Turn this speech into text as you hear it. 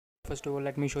first of all,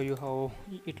 let me show you how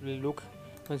it will look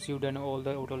once you've done all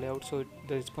the auto layout. So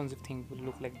the responsive thing will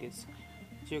look like this.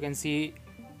 So you can see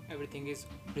everything is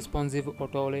responsive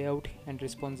auto layout and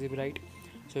responsive, right?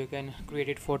 So you can create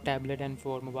it for tablet and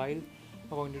for mobile.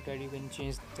 According to that, you can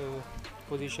change the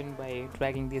position by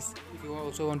dragging this. If you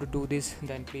also want to do this,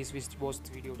 then please watch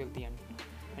the video till the end,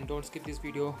 and don't skip this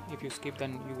video. If you skip,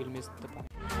 then you will miss the point.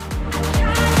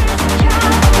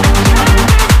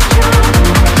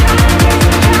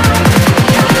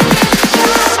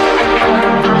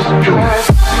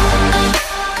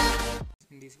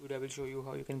 In this video I will show you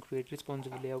how you can create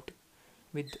responsive layout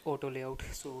with auto layout.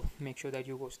 So make sure that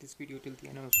you watch this video till the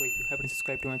end. Also, if you haven't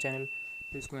subscribed to my channel,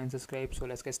 please go and subscribe. So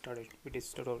let's get started with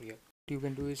this tutorial. What you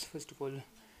can do is, first of all,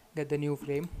 get the new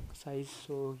frame size.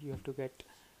 So you have to get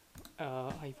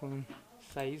iPhone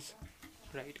size,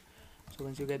 right? So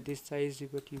once you get this size,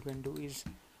 what you can do is,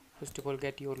 first of all,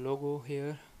 get your logo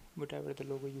here, whatever the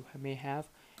logo you may have.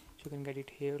 So you can get it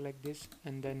here like this,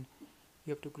 and then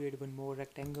you have to create one more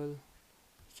rectangle.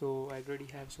 So I already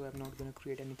have, so I'm not gonna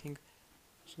create anything.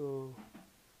 So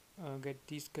get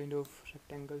this kind of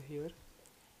rectangle here,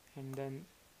 and then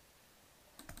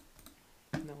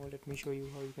now let me show you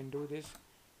how you can do this.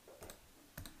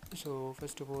 So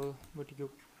first of all, what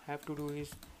you have to do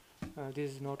is,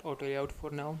 this is not auto layout for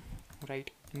now,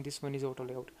 right? And this one is auto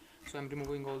layout. So I'm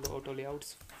removing all the auto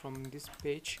layouts from this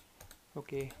page,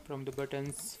 okay, from the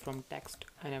buttons, from text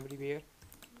and everywhere.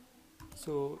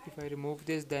 So if I remove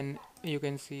this, then you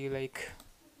can see, like,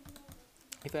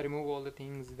 if I remove all the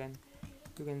things, then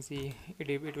you can see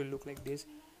it will look like this.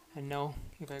 And now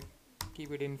if I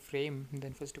keep it in frame,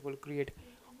 then first of all create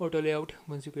auto layout.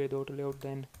 Once you create the auto layout,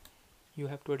 then you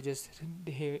have to adjust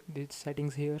the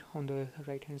settings here on the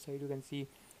right hand side. You can see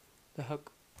the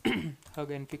hug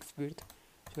hug and fixed width.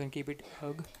 So you can keep it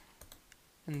hug,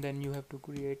 and then you have to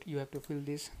fill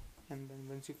this, and then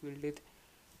once you filled it,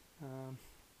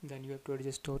 then you have to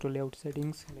adjust auto layout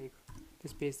settings, like the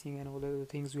spacing and all the other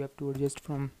things you have to adjust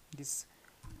from this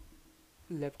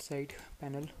left side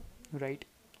panel, right?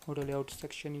 Auto layout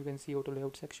section, you can see auto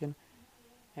layout section,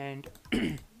 and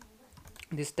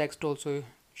this text also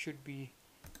should be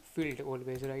filled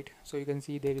always, right? So you can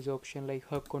see there is option like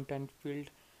hub content, fill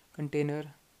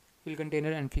container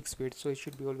and fixed width. So it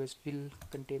should be always fill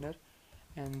container,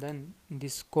 and then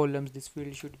this columns, this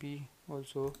field should be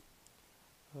also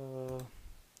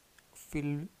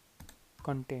fill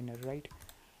container, right?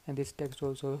 And this text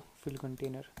also fill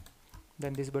container,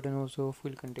 then this button also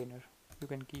fill container. You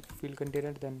can keep fill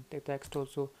container, then the text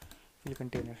also fill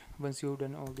container. Once you've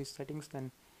done all these settings,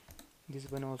 then this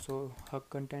one also hug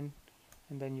content,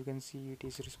 and then you can see it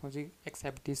is responsive,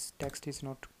 except this text is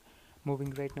not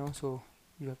moving right now, so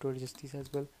you have to adjust this as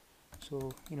well.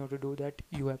 So in order to do that,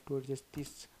 you have to adjust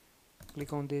this.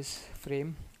 Click on this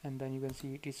frame, and then you can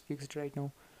see it is fixed right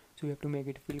now, so you have to make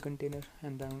it fill container,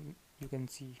 and then you can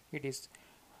see it is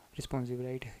responsive,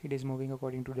 right? It is moving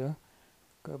according to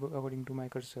my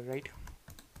cursor, right?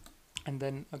 And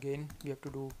then again we have to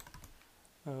do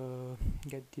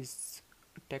get this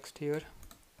text here,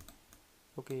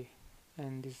 okay,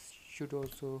 and this should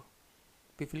also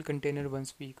be fill container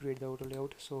once we create the auto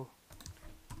layout. So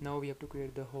now we have to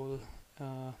create the whole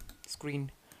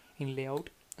screen in layout.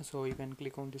 So you can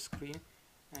click on this screen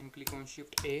and click on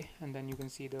Shift A, and then you can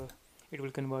see it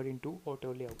will convert into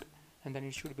auto layout, and then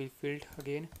it should be filled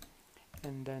again,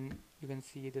 and then you can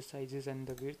see the sizes and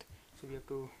the width. So we have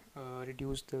to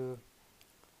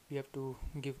we have to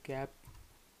give gap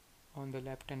on the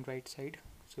left and right side.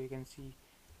 So you can see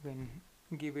you can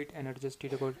give it and adjust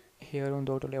it about here on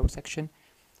the auto layout section.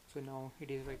 So now it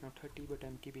is right now 30, but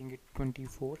I'm keeping it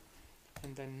 24,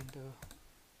 and then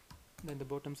the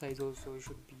bottom size also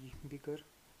should be bigger.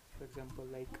 For example,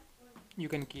 like you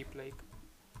can keep like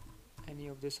any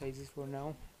of the sizes for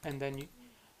now, and then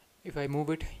if I move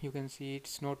it, you can see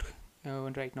it's not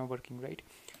right now working, right?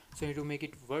 So to make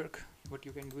it work, what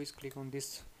you can do is click on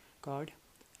this card,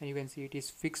 and you can see it is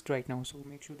fixed right now. So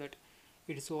make sure that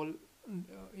it's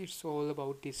all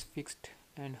about this fixed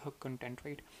and hug content,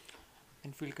 right?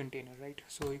 And fill container, right?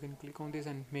 So you can click on this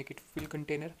and make it fill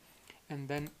container, and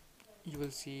then you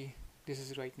will see this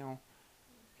is right now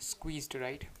squeezed,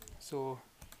 right? So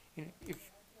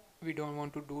if we don't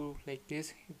want to do like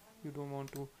this, if you don't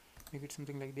want to make it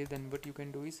something like this, then what you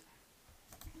can do is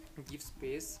give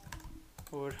space,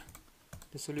 or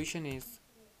the solution is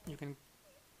you can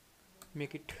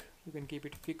keep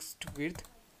it fixed width,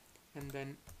 and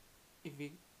then if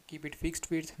we keep it fixed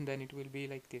width, then it will be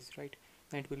like this, right?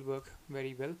 And it will work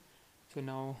very well. So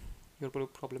now your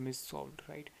problem is solved,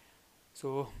 right?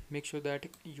 So make sure that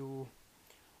you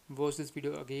watch this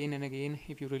video again and again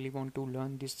if you really want to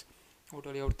learn this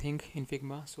auto layout thing in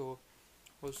Figma. So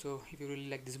also if you really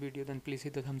like this video, then please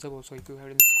hit the thumbs up. Also if you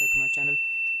haven't subscribed to my channel,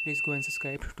 please go and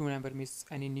subscribe to never miss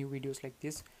any new videos like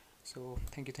this. So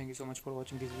thank you so much for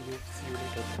watching this video. See you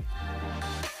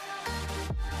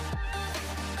later.